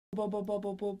Bubble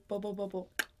bubble bubble bubble bubble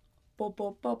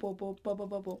bubble bubble bubble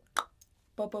bubble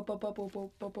bubble bubble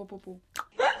bubble bubble bubble.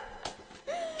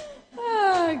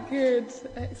 Ah, good.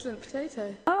 Excellent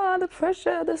potato. Ah, the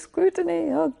pressure, the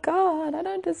scrutiny. Oh God, I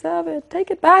don't deserve it. Take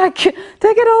it back. Take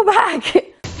it all back.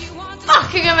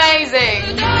 Fucking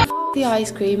amazing. The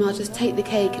ice cream, I'll just take the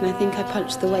cake and I think I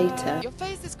punched the waiter. Your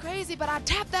face is crazy, but I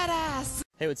tap that ass.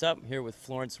 Hey, what's up? I'm here with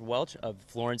Florence Welch of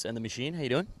Florence and the Machine. How you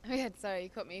doing? Oh yeah, sorry, you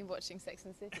caught me watching Sex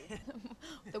and the City.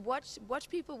 The watch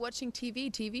people watching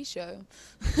TV show.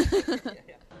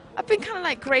 I've been kind of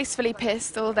like gracefully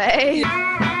pissed all day.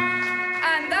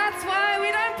 And that's why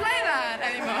we don't play that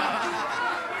anymore.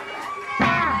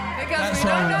 Because we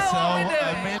don't know what we're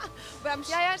doing.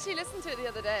 Yeah, I actually listened to it the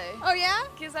other day. Oh yeah?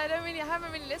 Because I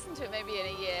haven't really listened to it maybe in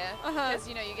a year. Because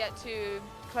you know you get too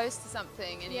close to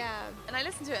something and and I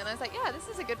listened to it and I was like, yeah, this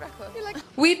is a good record.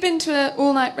 We'd been to an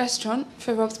all-night restaurant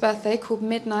for Rob's birthday called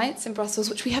Midnights in Brussels,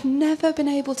 which we have never been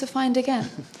able to find again.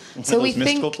 So we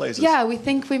think, yeah, we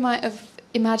think we might have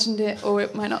imagined it, or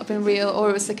it might not have been real, or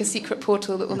it was like a secret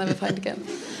portal that we'll never find again.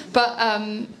 But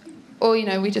or you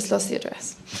know, we just lost the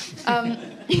address.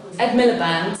 Ed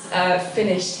Miliband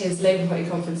finished his Labour Party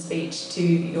conference speech to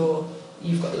your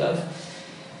You've Got Love.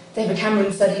 David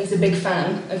Cameron said he's a big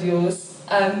fan of yours.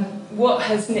 What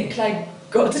has Nick Clegg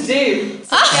got to do?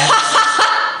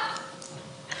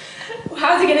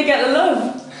 How's he going to get the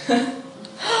love?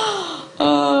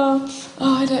 Oh,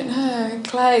 I don't know.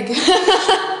 Clegg.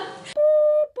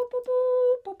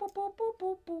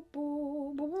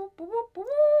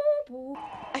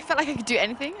 I felt like I could do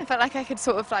anything. I felt like I could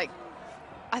sort of like,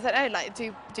 I don't know, like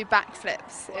do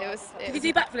backflips. Can you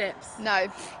do backflips? No,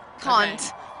 can't.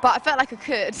 Okay. But I felt like I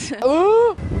could.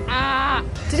 Ooh! Ah!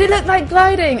 Did it look like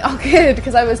gliding? Oh, good,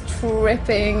 because I was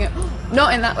tripping.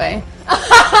 Not in that way.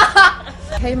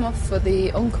 Came off for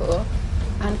the encore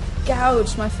and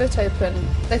gouged my foot open.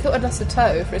 They thought I'd lost a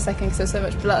toe for a second because there was so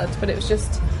much blood, but it was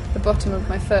just the bottom of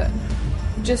my foot.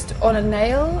 Just on a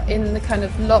nail in the kind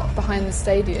of lot behind the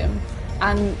stadium.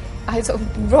 And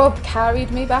Rob carried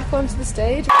me back onto the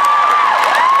stage.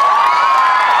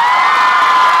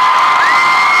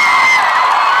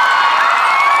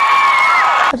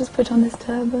 I just put on this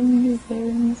turban, these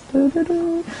earrings.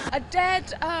 A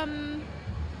dead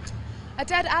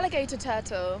alligator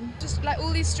turtle. Just like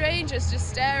all these strangers just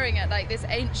staring at like this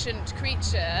ancient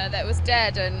creature that was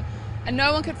dead, and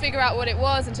no one could figure out what it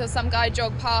was until some guy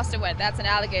jogged past and went, "That's an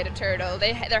alligator turtle."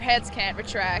 Their heads can't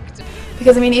retract.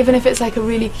 Because I mean, even if it's like a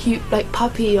really cute like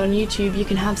puppy on YouTube, you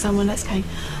can have someone that's going,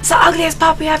 "It's the ugliest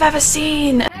puppy I've ever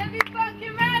seen." Heavy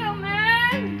fucking metal,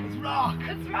 man! It's rock!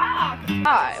 It's rock!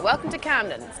 Hi, welcome to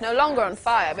Camden. It's no longer on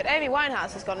fire, but Amy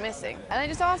Winehouse has gone missing. And they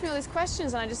just asked me all these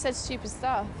questions and I just said stupid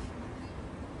stuff.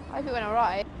 I hope it went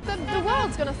alright. The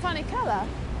world's gone a funny colour.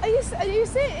 Are you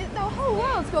seeing it? The whole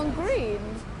world's gone green.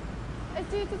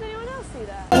 Does anyone else see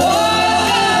that?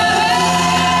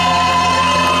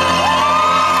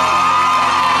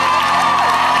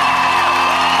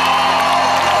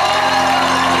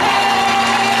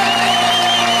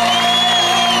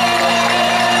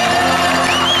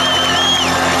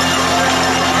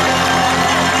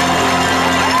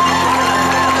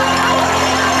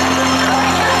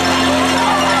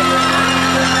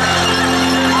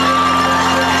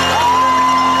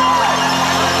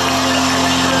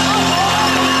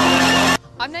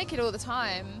 I'm naked all the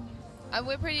time, and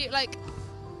we're pretty like.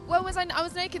 When was I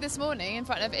was naked this morning in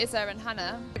front of Issa and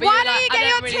Hannah. Why don't you get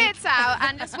your tits out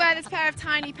and just wear this pair of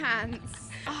tiny pants?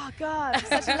 Oh God, I'm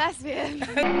such a lesbian.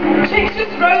 Chicks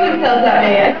just throw themselves at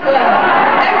me. Everywhere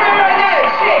I go,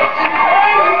 chicks just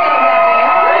throw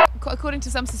themselves at me. According to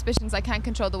some suspicions, I can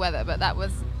control the weather, but that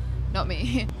was not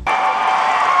me.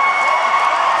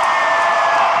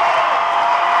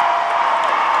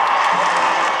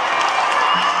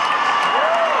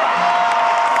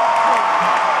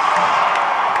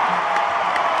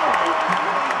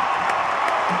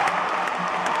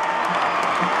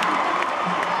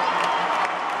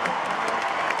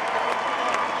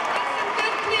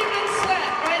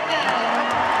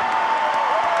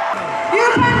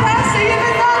 You're fantastic. You've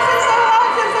been dancing so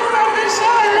hard since the start of the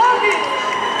show. I love you.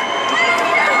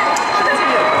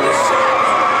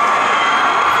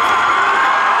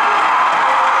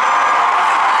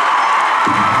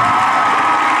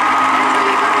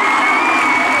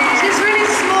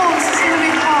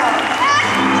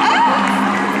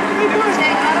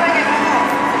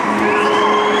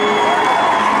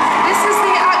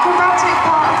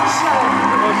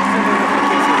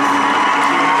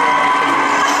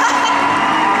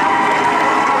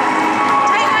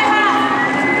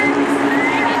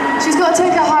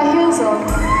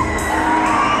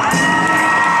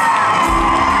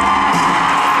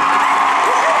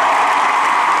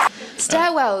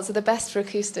 tiles are the best for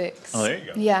acoustics. Oh, there you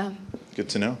go. Yeah. Good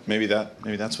to know. Maybe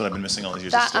that's what I've been missing all these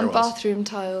years. That of and stairwells. bathroom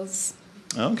tiles.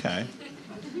 Okay.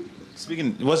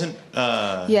 Speaking, it wasn't.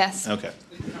 Yes. Okay.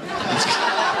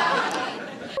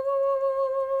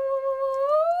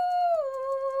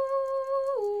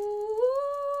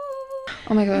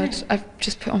 Oh my god, I've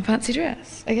just put on fancy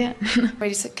dress again. I'm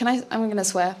gonna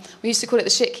swear. We used to call it the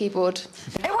shit keyboard.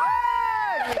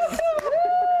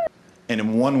 And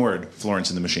in one word, Florence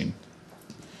and the Machine.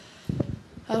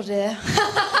 Oh dear.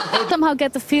 I somehow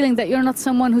get the feeling that you're not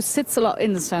someone who sits a lot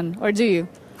in the sun, or do you?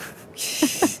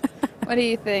 What do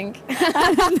you think?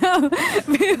 I don't know.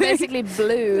 Basically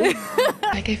blue.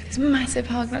 I gave her this massive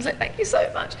hug and I was like, thank you so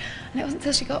much. And it wasn't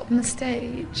until she got up on the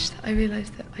stage that I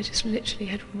realised that I just literally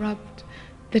had rubbed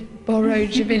the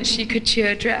borrowed Da Vinci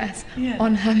couture dress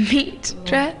on her meat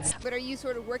dress. But are you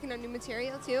sort of working on new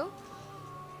material too?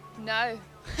 No.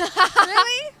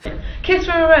 Really? Kiss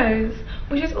from a Rose,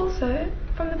 which is also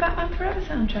from the Batman Forever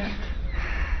soundtrack.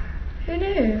 Who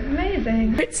knew?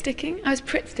 Amazing. Prit sticking. I was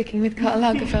prit sticking with Karl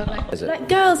Lagerfeld. Like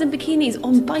girls in bikinis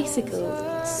on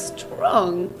bicycles.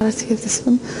 Strong. Let's give this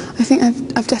one. I think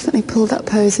I've definitely pulled that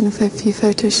pose in a few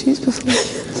photo shoots before.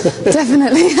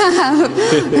 Definitely have.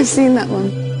 I've seen that one.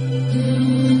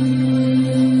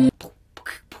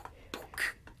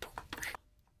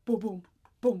 Boom, boom,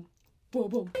 boom, boom,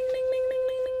 boom.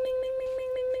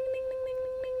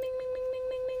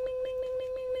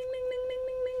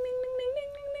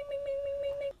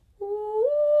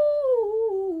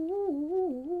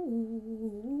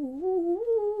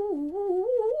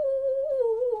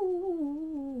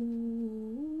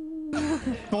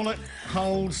 Bullet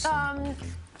holes.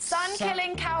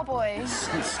 Sun-killing cowboys.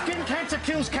 Skin cancer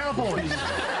kills cowboys.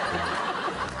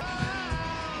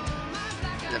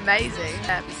 Amazing.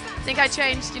 I think I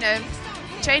changed,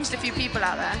 changed a few people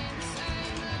out there.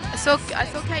 I saw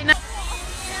Kate.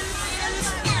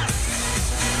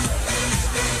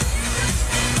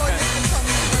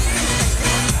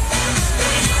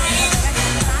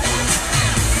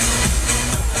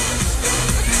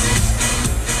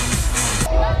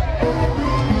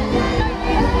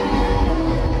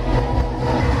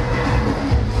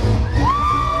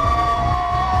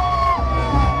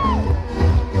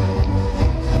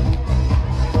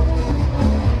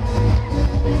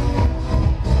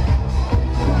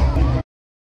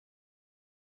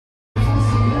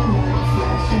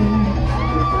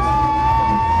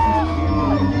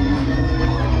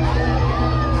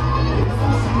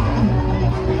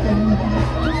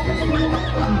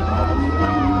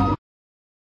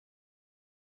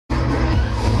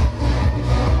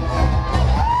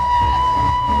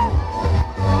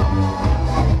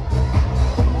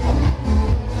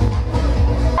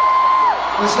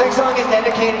 This next song is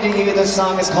dedicated to you. This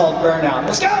song is called Burnout.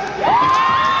 Let's go!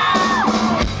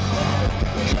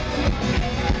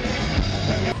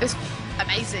 It's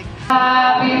amazing.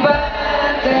 Happy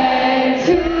birthday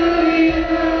to you.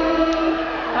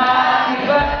 Happy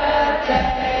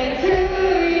birthday to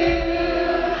you.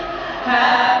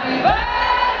 Happy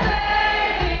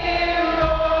birthday, dear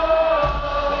Rose.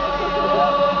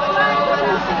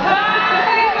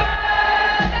 Happy birthday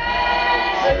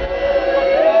to you.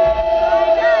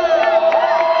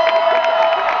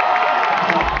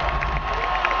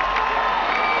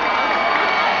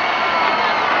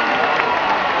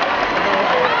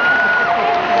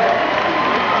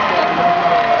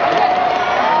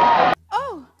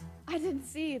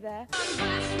 See you there. That's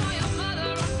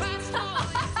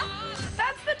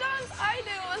the dance I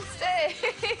do on stage.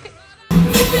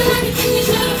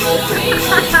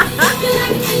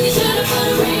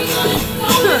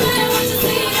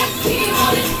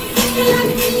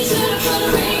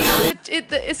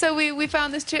 So we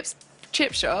found this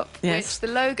chip shop, which the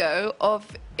logo of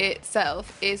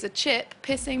itself is a chip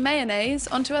pissing mayonnaise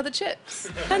onto other chips.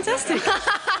 Fantastic.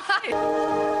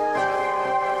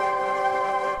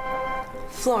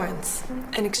 Florence,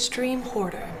 an extreme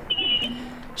hoarder.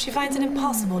 She finds it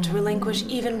impossible to relinquish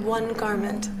even one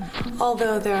garment,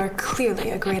 although there are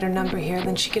clearly a greater number here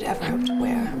than she could ever hope to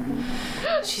wear.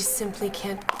 She simply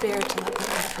can't bear to let them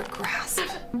out of her grasp.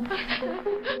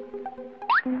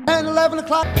 And 11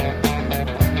 o'clock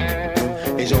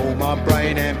is all my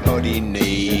brain and body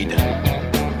need.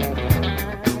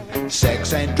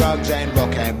 Sex and drugs and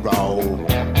rock and roll.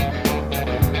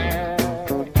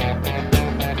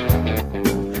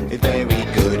 Very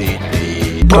good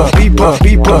indeed. Beep, beep,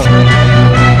 beep, I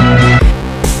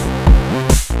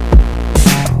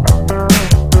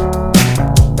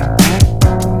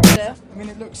mean,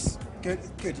 it looks good.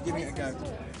 Good. You're giving it a go.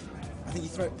 I think you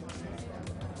throw.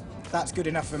 That's good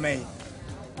enough for me.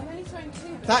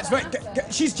 That's right.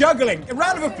 She's juggling. A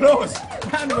round of applause.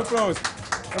 Round of applause.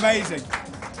 Amazing.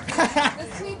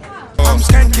 I'm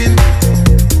skanking.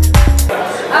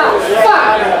 Ah,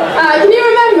 fuck! Can you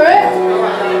remember it?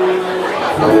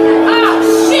 Ah,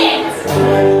 shit!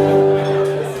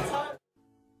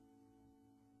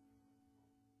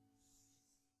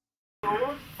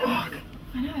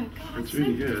 I know, God, that's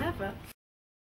really good. Clever.